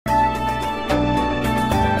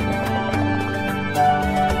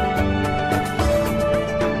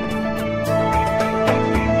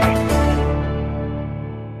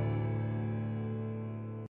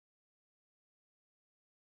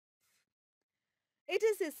It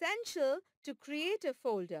is essential to create a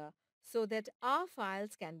folder so that our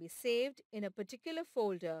files can be saved in a particular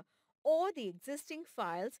folder or the existing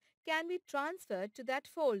files can be transferred to that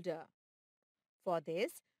folder. For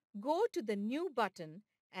this, go to the New button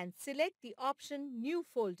and select the option New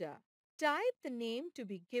Folder. Type the name to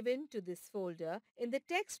be given to this folder in the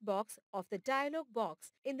text box of the dialog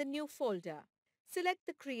box in the New folder. Select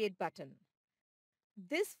the Create button.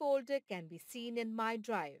 This folder can be seen in My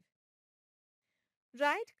Drive.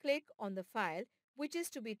 Right-click on the file which is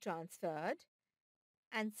to be transferred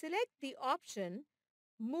and select the option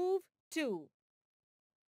Move to.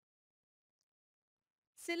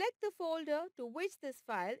 Select the folder to which this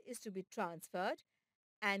file is to be transferred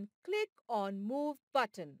and click on Move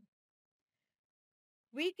button.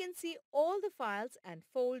 We can see all the files and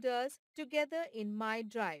folders together in My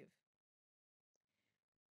Drive.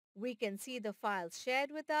 We can see the files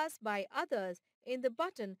shared with us by others in the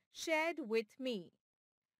button Shared with Me.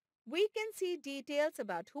 We can see details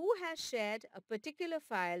about who has shared a particular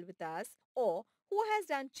file with us or who has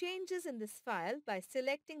done changes in this file by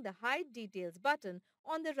selecting the Hide Details button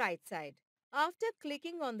on the right side. After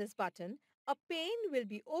clicking on this button, a pane will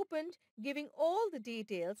be opened giving all the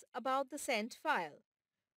details about the sent file.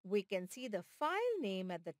 We can see the file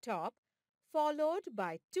name at the top, followed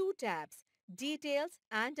by two tabs, Details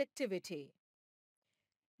and Activity.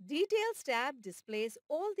 Details tab displays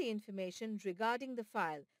all the information regarding the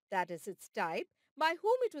file, that is its type, by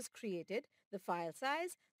whom it was created, the file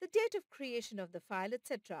size, the date of creation of the file,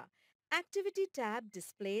 etc. Activity tab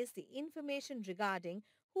displays the information regarding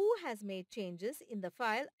who has made changes in the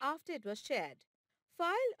file after it was shared.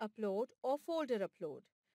 File upload or folder upload.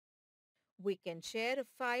 We can share a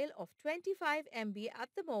file of 25 MB at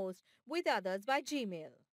the most with others by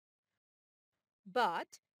Gmail.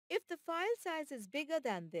 But if the file size is bigger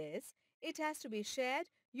than this, it has to be shared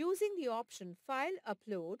using the option File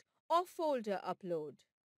Upload or Folder Upload.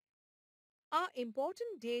 Our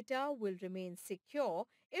important data will remain secure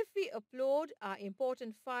if we upload our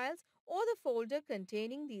important files or the folder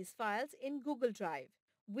containing these files in Google Drive.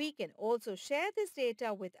 We can also share this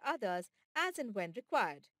data with others as and when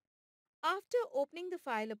required. After opening the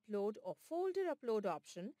File Upload or Folder Upload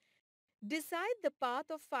option, decide the path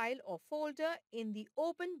of file or folder in the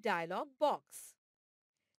Open dialog box.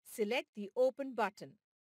 Select the Open button.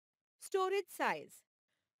 Storage size.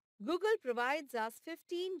 Google provides us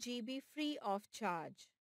 15 GB free of charge.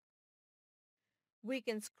 We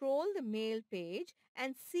can scroll the mail page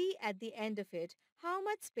and see at the end of it how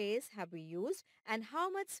much space have we used and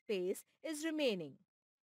how much space is remaining.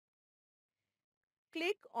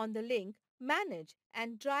 Click on the link Manage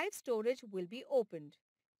and Drive Storage will be opened.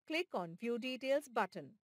 Click on View Details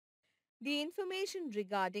button. The information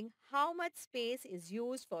regarding how much space is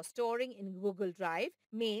used for storing in Google Drive,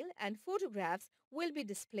 mail and photographs will be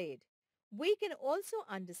displayed. We can also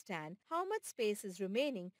understand how much space is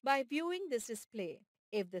remaining by viewing this display.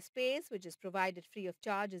 If the space which is provided free of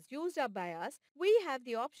charge is used up by us, we have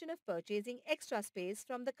the option of purchasing extra space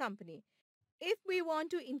from the company. If we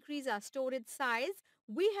want to increase our storage size,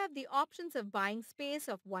 we have the options of buying space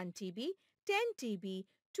of 1 TB, 10 TB,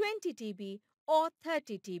 20 TB or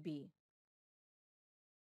 30 TB.